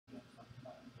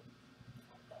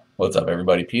What's up,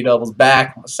 everybody? P Double's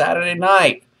back on Saturday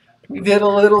night. We did a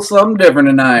little something different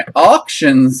tonight,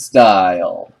 auction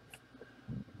style.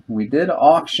 We did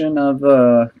auction of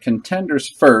contenders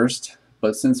first,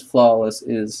 but since Flawless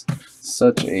is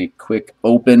such a quick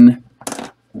open,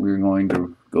 we're going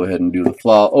to go ahead and do the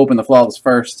open the Flawless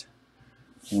first.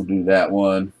 We'll do that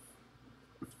one.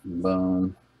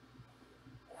 Boom.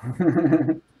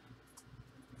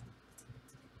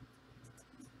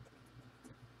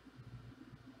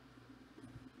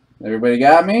 Everybody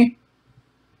got me?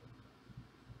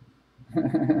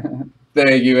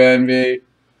 Thank you, Envy.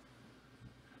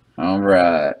 All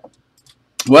right.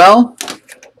 Well,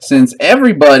 since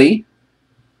everybody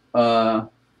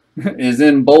is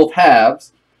in both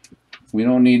halves, we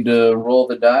don't need to roll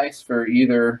the dice for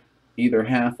either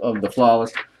half of the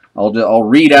Flawless. I'll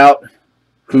read out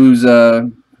who's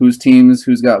teams,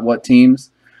 who's got what teams,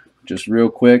 just real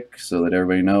quick so that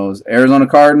everybody knows. Arizona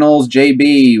Cardinals,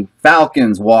 JB.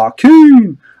 Falcons,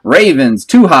 Joaquin. Ravens,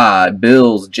 Tuhad.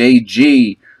 Bills,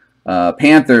 JG.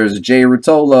 Panthers, J.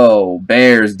 Rotolo.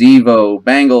 Bears, Devo.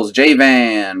 Bengals,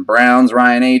 J-Van. Browns,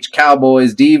 Ryan H.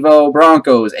 Cowboys, Devo.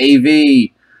 Broncos,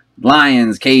 AV.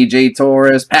 Lions, KJ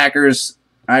Torres. Packers,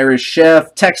 Irish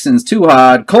Chef. Texans,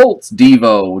 Tuhad. Colts,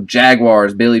 Devo.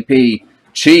 Jaguars, Billy P.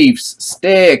 Chiefs,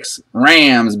 Sticks.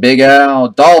 Rams, Big Al.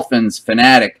 Dolphins,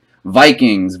 Fanatic.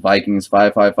 Vikings,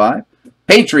 555.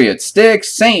 Patriots,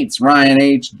 Sticks. Saints, Ryan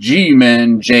H.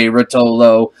 G-Men, J.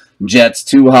 Rotolo. Jets,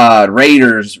 Tuhad.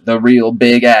 Raiders, the real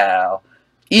Big Al.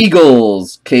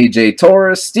 Eagles, KJ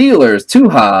Torres. Steelers,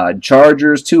 Tuhad.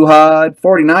 Chargers, Tuhad.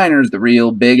 49ers, the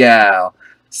real Big Al.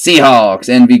 Seahawks,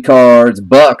 Envy Cards.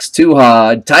 Bucks,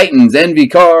 Tuhad. Titans, Envy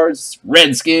Cards.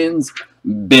 Redskins,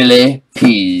 Billy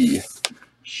P.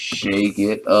 Shake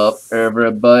it up,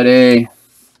 everybody.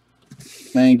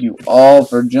 Thank you all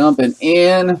for jumping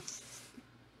in.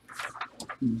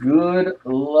 Good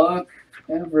luck,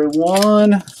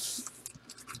 everyone.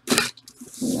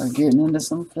 We are getting into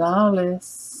some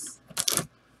Flawless.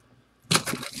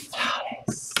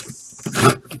 Flawless.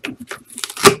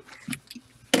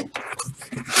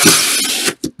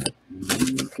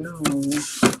 Here we go.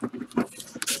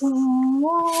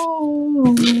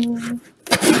 Oh.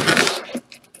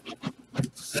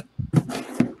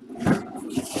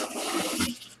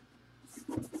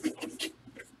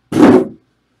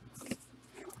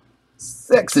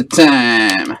 Sexy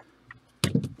time.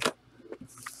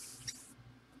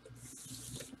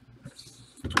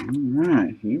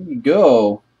 Alright, here we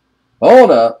go.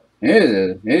 Hold up.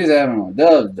 It is having one.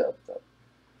 Dub.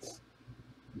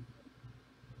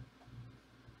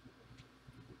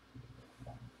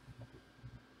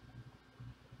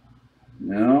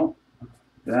 No.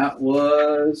 That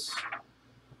was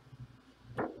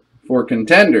for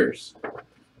contenders.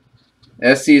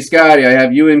 SC Scotty, I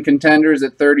have you in contenders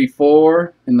at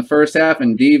 34 in the first half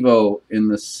and Devo in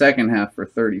the second half for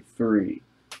 33.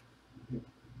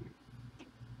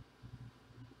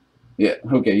 Yeah,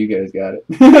 okay, you guys got it.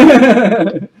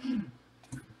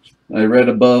 I read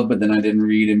above, but then I didn't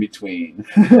read in between.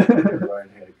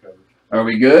 Are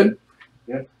we good?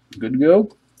 Yep. Good to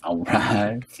go? All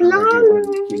right.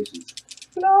 Flawless.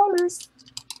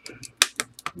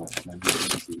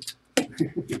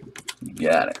 You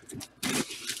got it.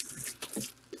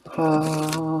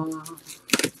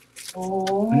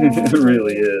 It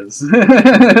really is.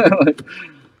 Like,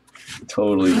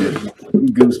 totally good.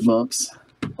 Goosebumps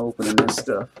opening this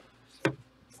stuff.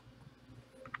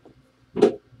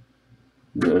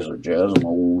 There's a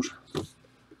Jasmos.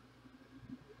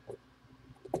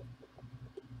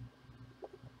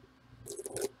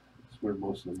 That's where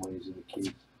most of the money's in the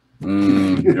case.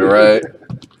 You're right.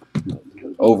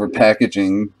 Over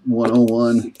packaging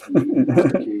 101.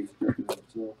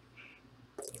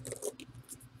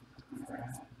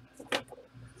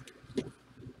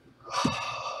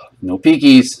 No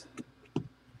peekies.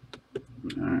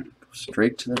 Alright, go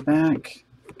straight to the back.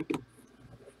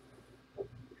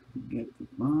 Get the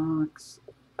box.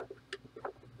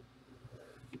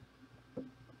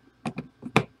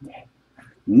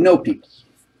 No peekies.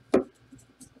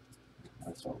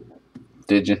 That's all.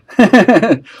 Did you?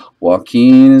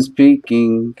 Joaquin is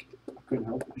peeking. Couldn't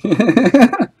help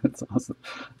it. That's awesome.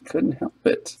 Couldn't help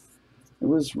it. It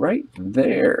was right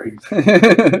there.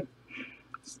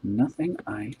 There's nothing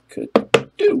I could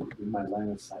do. In my line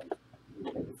of sight.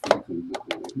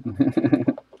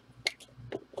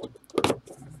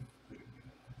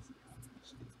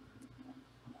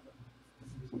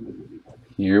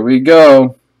 Here we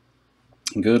go.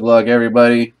 Good luck,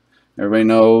 everybody. Everybody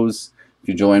knows if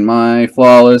you join my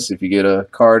Flawless, if you get a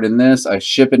card in this, I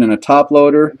ship it in a top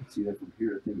loader. See that from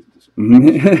here, I think it's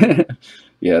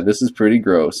Yeah, this is pretty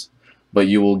gross. But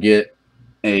you will get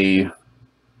a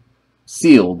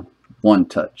sealed one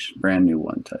touch, brand new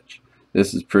one touch.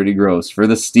 This is pretty gross. For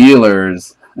the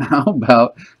Steelers, how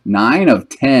about 9 of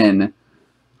 10?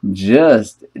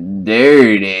 Just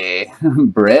dirty.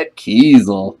 Brett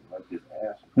Kiesel.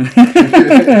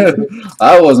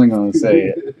 I wasn't going to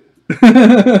say it.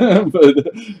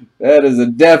 But that is a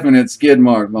definite skid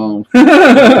mark, Bone.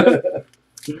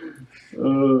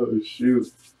 Oh,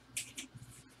 shoot.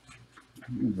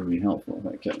 It would be helpful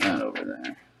if I kept that over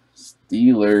there.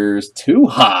 Steelers, too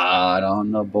hot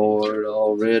on the board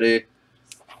already.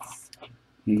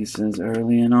 He says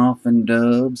early and often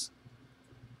dubs.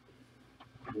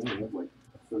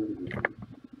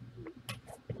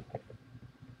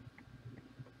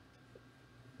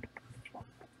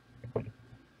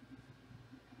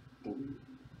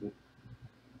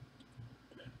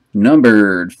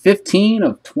 Numbered 15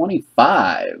 of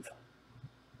 25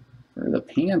 for the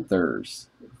Panthers.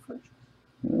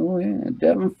 Oh, yeah,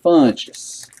 Devin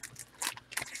Funchess.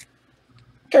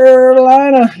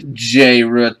 Carolina, Jay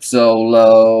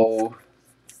Ruzzolo.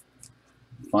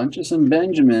 Funchess and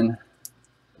Benjamin.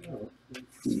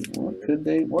 What could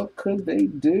they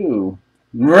do?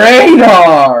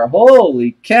 Radar!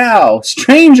 Holy cow!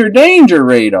 Stranger danger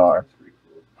radar.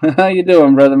 How you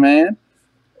doing, brother man?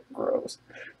 Gross.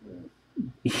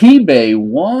 eBay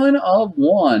 1 of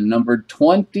 1, numbered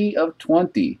 20 of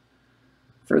 20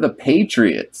 for the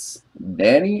Patriots.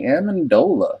 Danny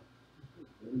Amendola.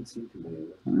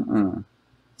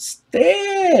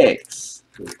 Sticks.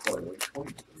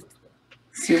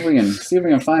 See if we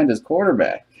can find his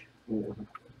quarterback.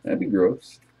 That'd be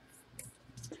gross.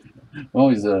 Well,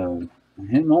 he's him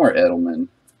or Edelman.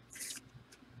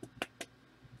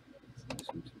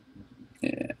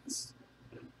 Yes.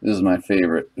 This is my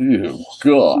favorite. Ew,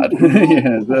 God.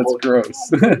 Yeah, that's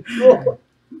gross.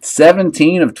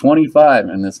 17 of 25,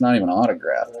 and it's not even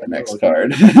autographed, the next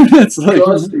card. It's like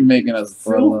making us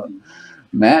throw up.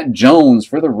 Matt Jones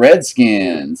for the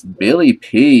Redskins. Billy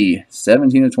P.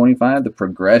 17 of 25, the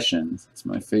progressions. It's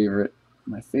my favorite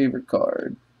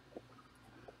card.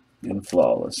 In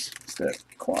Flawless. It's that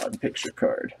quad picture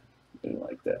card. I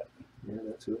like that. Yeah,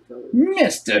 that's who it does.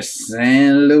 Mr.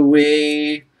 St.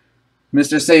 Louis.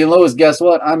 Mr. St. Louis, guess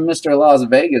what? I'm Mr. Las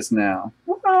Vegas now.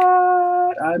 What?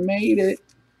 I made it.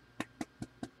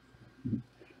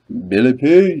 Billy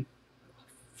P.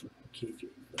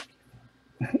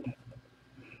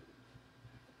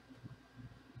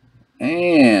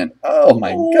 And, oh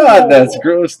my God, that's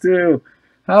gross too.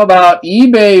 How about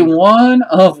eBay 1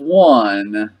 of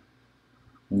 1?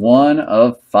 1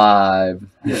 of 5.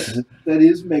 Yes, that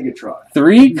is Megatron.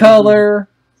 3 color,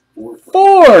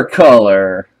 4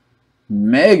 color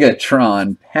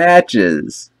Megatron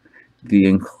patches. The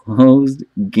enclosed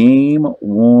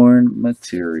game-worn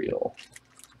material.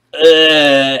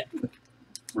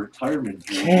 Retirement.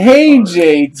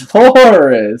 KJ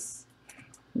Torres.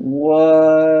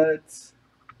 What?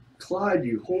 Clyde,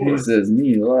 you He whore. says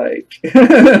me like.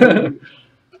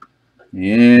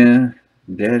 Yeah,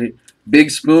 Daddy.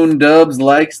 Big Spoon Dubs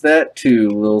likes that too,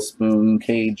 Lil Spoon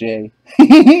KJ.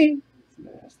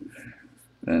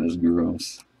 That is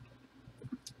gross.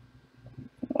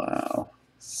 Wow.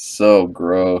 So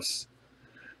gross.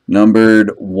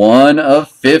 Numbered 1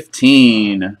 of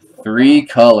 15. 3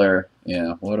 color.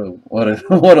 Yeah, what a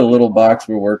little box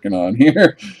we're working on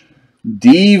here.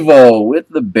 Devo with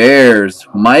the Bears.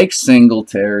 Mike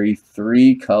Singletary,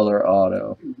 3 color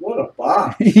auto. What a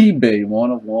box. eBay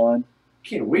 1 of 1.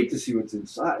 Can't wait to see what's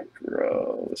inside.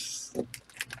 Gross.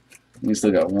 We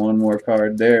still got one more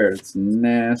card there. It's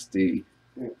nasty.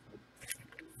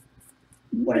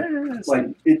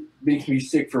 Like it makes me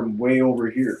sick from way over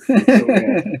here. It's so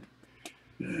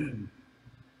bad.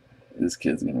 This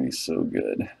kid's gonna be so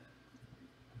good.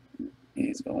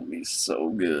 He's gonna be so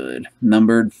good.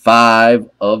 Numbered 5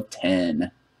 of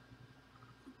 10.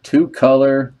 2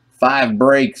 color, 5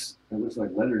 breaks. It looks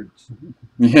like Leonard's.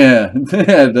 Yeah,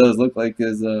 it does look like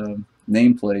his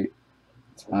nameplate.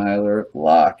 Tyler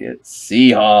Lockett.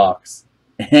 Seahawks.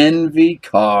 Envy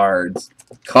cards.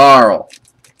 Carl.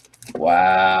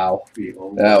 Wow.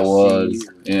 That was,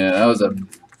 yeah, that was a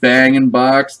banging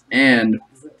box, and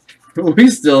we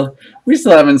still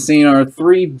haven't seen our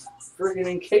 3 friggin'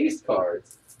 encased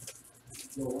cards.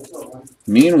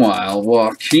 Meanwhile,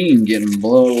 Joaquin getting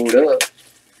blowed up.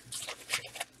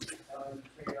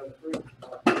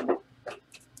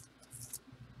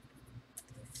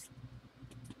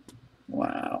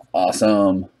 Wow,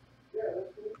 awesome.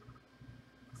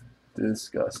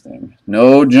 Disgusting.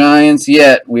 No Giants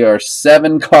yet. We are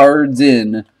 7 cards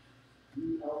in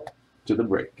to the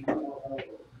break.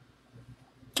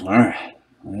 All right,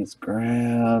 let's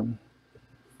grab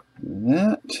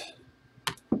that.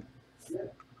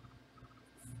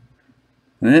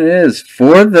 It is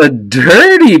for the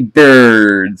Dirty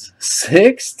Birds.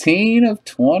 16 of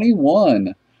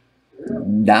 21.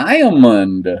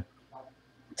 Diamond.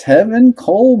 Tevin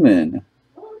Coleman.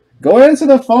 Go answer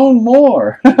the phone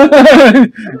more.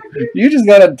 You just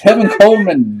got a Tevin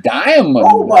Coleman diamond.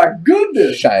 Oh my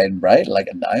goodness! Shine bright like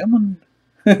a diamond.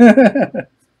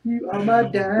 You are my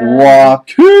diamond.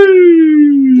 Joaquin.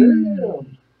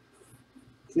 Damn.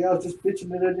 See, I was just bitching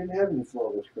that I didn't have any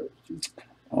flawless cards.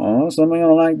 Oh, something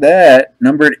like that.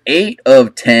 Numbered 8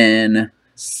 of 10.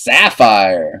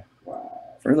 Sapphire.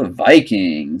 Wow. For the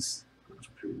Vikings.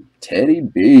 Teddy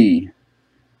B.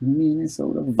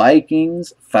 Minnesota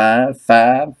Vikings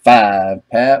 555.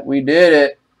 Pat, we did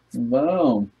it.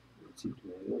 Boom.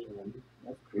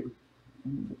 That's pretty.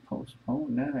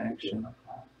 Postpone that action.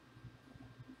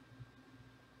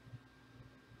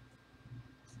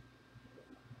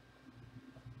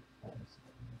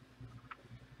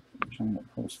 I'm trying to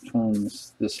postpone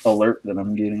this alert that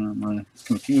I'm getting on my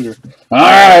computer. All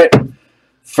right.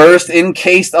 First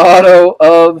encased auto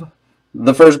of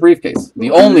the first briefcase.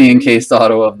 The only encased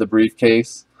auto of the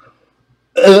briefcase.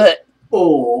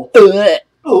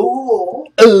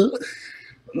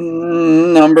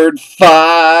 Numbered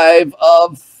 5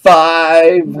 of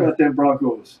 5. Got them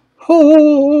Broncos.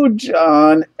 Oh,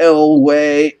 John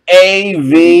Elway.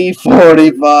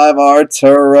 AV45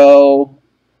 Arturo.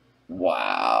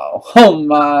 Wow. Oh,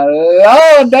 my.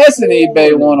 Oh, that's an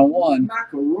eBay 101.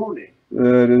 Macaroni.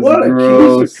 That is What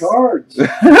gross. a case of cards.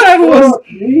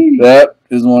 That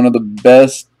is one of the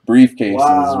best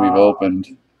briefcases we've Wow.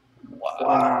 opened.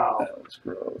 Wow. That was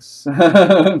gross.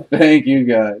 Thank you,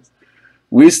 guys.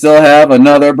 We still have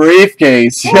another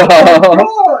briefcase, y'all. Oh my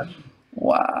God.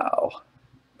 Wow.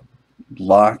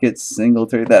 Lockett,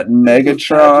 Singletary, that Those patches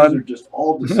are Megatron, just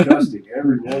all disgusting.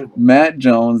 Every one of them. Matt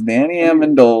Jones, Danny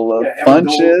Amendola, Yeah,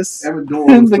 Funchess, Amendola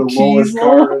and was the the lowest Kiesel.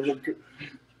 card.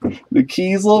 the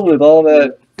Kiesel with all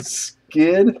that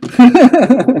skid.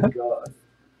 Oh God.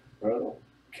 Oh,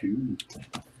 cool.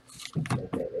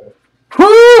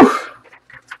 Whew!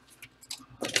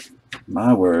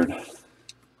 My word.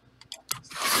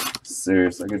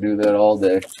 Seriously, I could do that all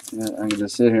day. Yeah, I could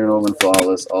just sit here and open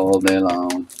flawless all day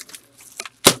long.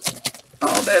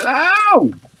 All day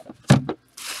long!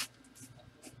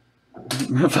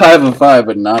 5 of 5,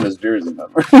 but not his jersey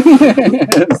number.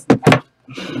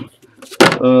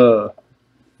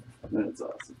 That's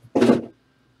awesome.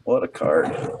 What a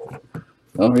card.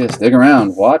 Don't forget, stick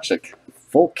around. Watch a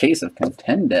full case of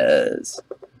contenders.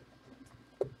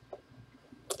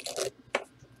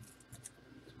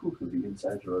 Cool because the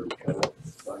insides are already cut up.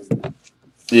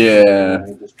 Yeah.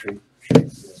 I just trade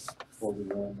fold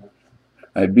it around.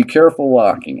 I'd be careful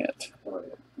locking it. Oh,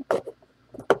 yeah.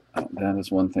 That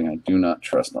is one thing I do not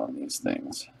trust on these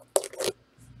things.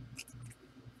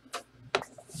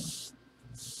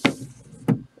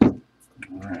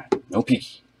 Alright. No pee.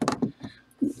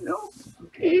 No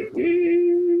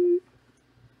pee.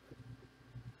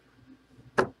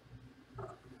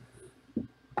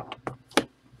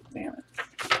 Damn it.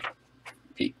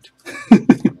 Peeked.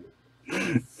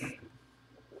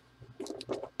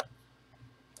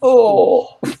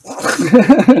 Oh!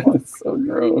 That's so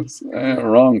gross.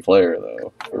 Wrong player,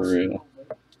 though, for real.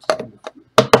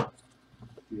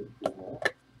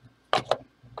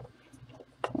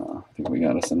 I think we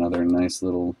got us another nice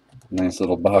little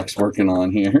box working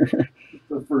on here.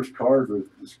 The first card was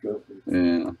disgusting.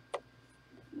 Yeah.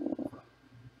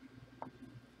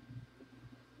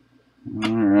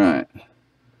 All right.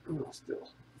 Still.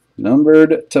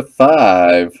 Numbered to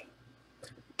 5.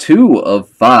 2 of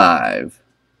 5.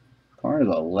 Part of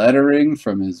the lettering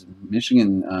from his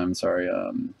Michigan. I'm sorry.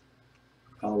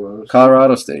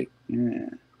 Colorado State. Yeah.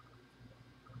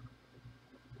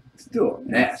 Still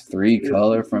nasty. 3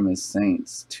 color from his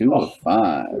Saints. 2 of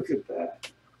 5. Look at that.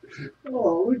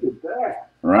 Oh, look at that.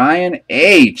 Ryan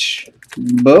H.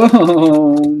 Boom.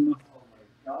 Oh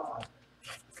my God.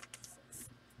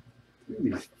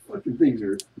 These fucking things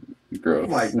are. Gross.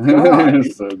 Oh my God.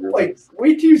 So gross.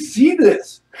 Wait till you see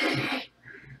this.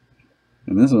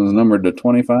 And this one's numbered to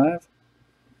 25.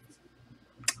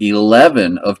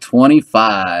 11 of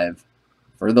 25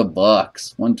 for the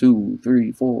Bucks. 1, 2,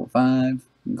 3, 4, 5. You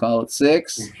can call it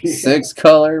 6. Yeah. 6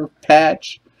 color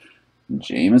patch.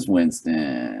 Jameis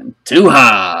Winston. Too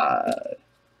hot.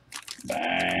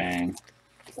 Bang.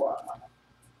 Wow.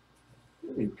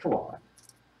 I mean, come on.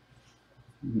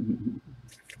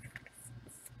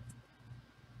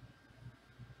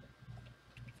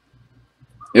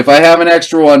 If I have an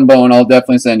extra one, Bone, I'll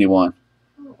definitely send you one.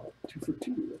 Oh, 2 for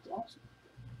 2. That's awesome.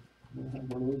 I don't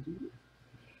have one of those either.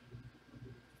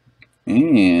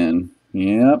 And,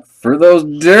 yep, for those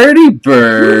Dirty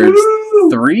Birds,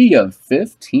 Woo-hoo! 3 of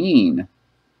 15.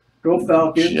 Go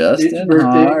Falcons. It's Justin your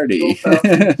birthday. Hardy. Go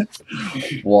Falcons.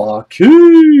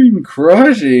 Joaquin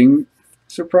crushing,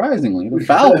 surprisingly, the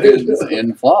Falcons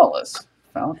in Flawless.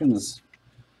 Falcons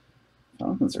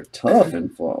are tough in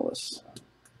Flawless.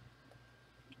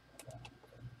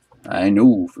 I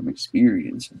know from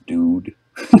experience, dude.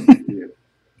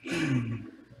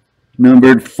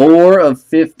 Numbered 4 of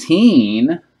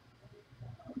 15,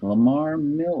 Lamar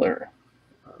Miller.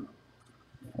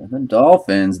 For the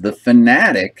Dolphins, the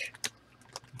Fanatic.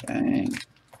 Dang.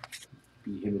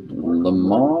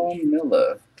 Lamar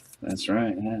Miller. That's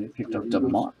right. Yeah, they picked up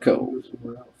DeMarco.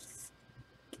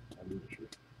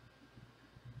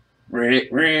 Ray.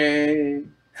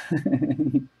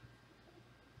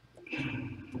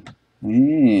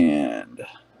 And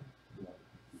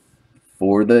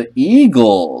for the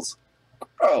Eagles,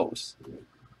 gross.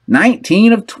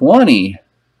 19 of 20,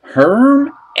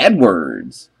 Herm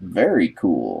Edwards. Very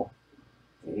cool.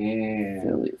 Yeah.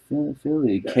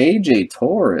 Philly. KJ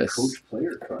Torres. Coach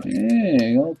player card.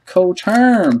 Yeah, old Coach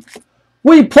Herm.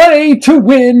 We play to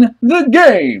win the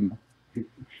game.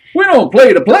 We don't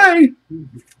play to play.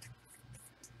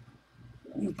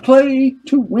 We play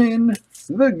to win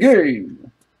the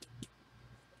game.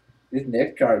 This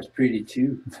next card's pretty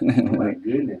too. Oh my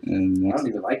goodness. And I don't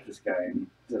even like this guy.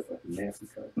 He's a fucking nasty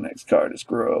card. next card is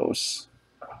gross.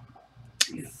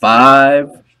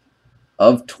 5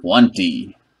 of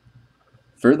 20.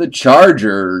 For the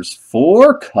Chargers,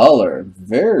 4 color.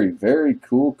 Very, very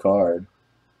cool card.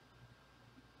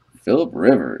 Phillip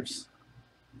Rivers.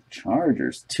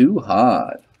 Chargers, too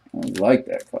hot. I like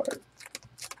that card.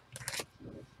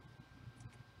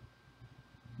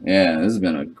 Yeah, this has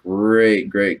been a great,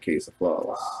 great case of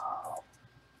Flawless. Wow.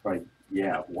 Like,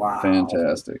 yeah, wow.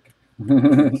 Fantastic.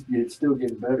 It's still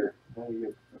getting better. Now you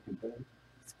get fucking better.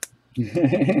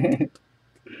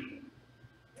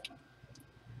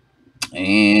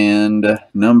 And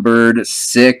numbered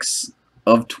 6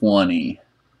 of 20.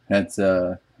 That's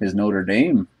his Notre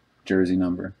Dame jersey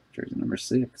number. Jersey number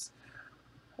 6.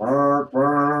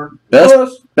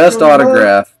 Best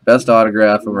autograph. Best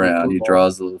autograph around. He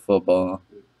draws the little football.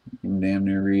 You can damn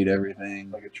near read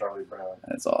everything. Like a Charlie Brown.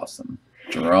 That's awesome.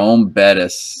 Jerome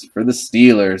Bettis for the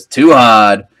Steelers. Too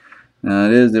odd.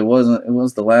 It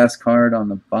was the last card on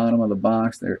the bottom of the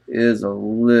box. There is a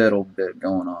little bit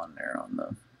going on there on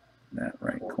that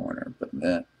right corner, but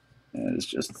that is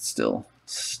just still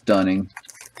stunning.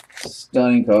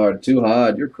 Stunning card. Too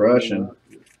hot. You're crushing.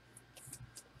 You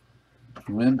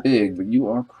went big, but you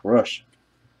are crushing.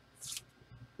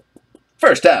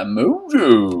 First time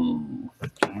mojo.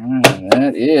 Alright,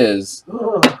 that is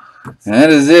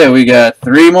it. We got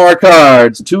 3 more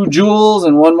cards, 2 jewels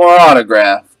and 1 more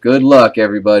autograph. Good luck,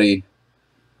 everybody.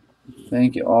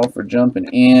 Thank you all for jumping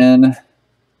in.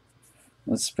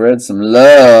 Let's spread some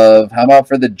love. How about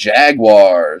for the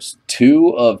Jaguars? 2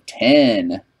 of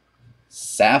 10.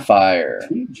 Sapphire.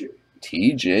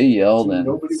 TJ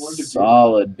Yeldon.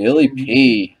 Solid. Billy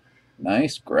P.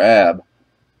 Nice grab.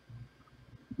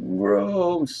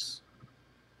 Gross.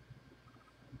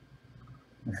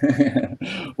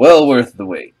 Well worth the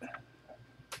wait.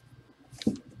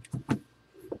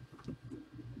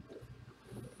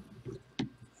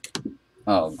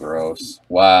 Oh, gross.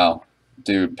 Wow.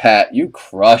 Dude, Pat, you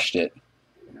crushed it.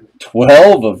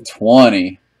 12 of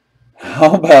 20.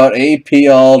 How about AP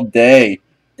all day?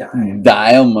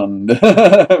 Diamond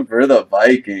for the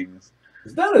Vikings.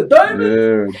 Is that a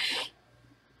diamond? Dude.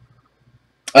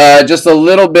 Just a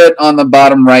little bit on the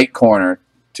bottom right corner.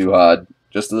 Too odd.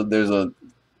 It's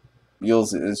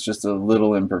just a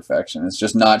little imperfection. It's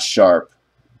just not sharp.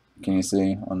 Can you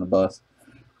see on the bus?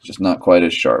 It's just not quite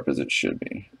as sharp as it should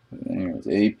be. There's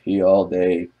AP all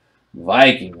day.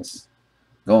 Vikings.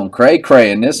 Going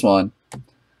cray-cray in this one.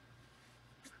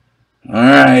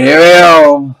 Alright, here we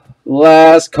go.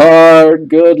 Last card.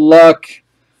 Good luck.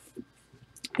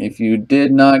 If you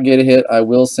did not get a hit, I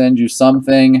will send you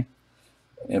something.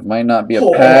 It might not be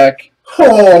a pack.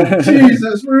 Oh,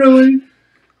 Jesus, really?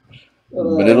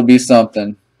 But it'll be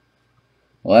something.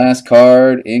 Last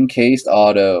card, encased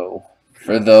auto.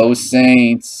 For those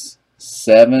Saints,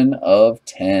 7 of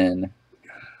 10.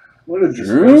 What a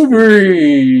Drew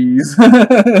Brees.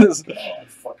 God,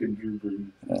 fucking Drew Brees.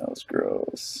 That was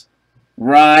gross.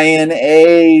 Ryan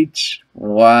H.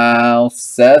 Wow.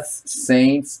 Seth's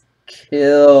Saints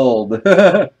killed.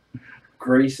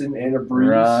 Grayson and a Brees.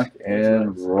 Rock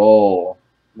and roll.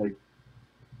 Like,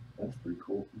 that's pretty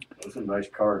cool. Those are nice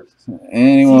cards.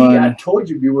 Anyone? See, I told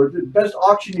you, be worth it. Best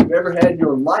auction you've ever had in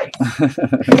your life.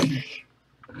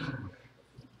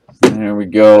 There we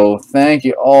go. Thank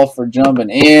you all for jumping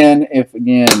in. If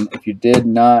you did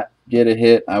not get a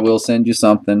hit, I will send you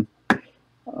something.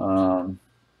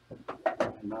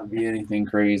 Not be anything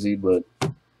crazy, but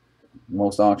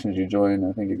most auctions you join,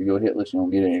 I think if you go hitless, you don't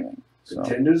get anything. So.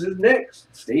 Contenders is next.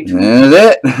 Stay tuned.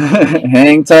 That's it.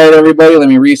 Hang tight, everybody. Let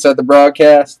me reset the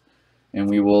broadcast, and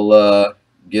we will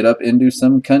get up into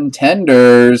some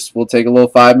contenders. We'll take a little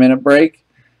 5-minute break,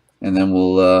 and then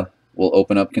we'll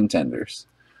open up contenders.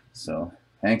 So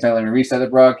hang tight. Let me reset the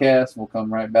broadcast. We'll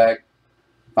come right back.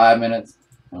 5 minutes,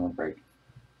 and we'll break.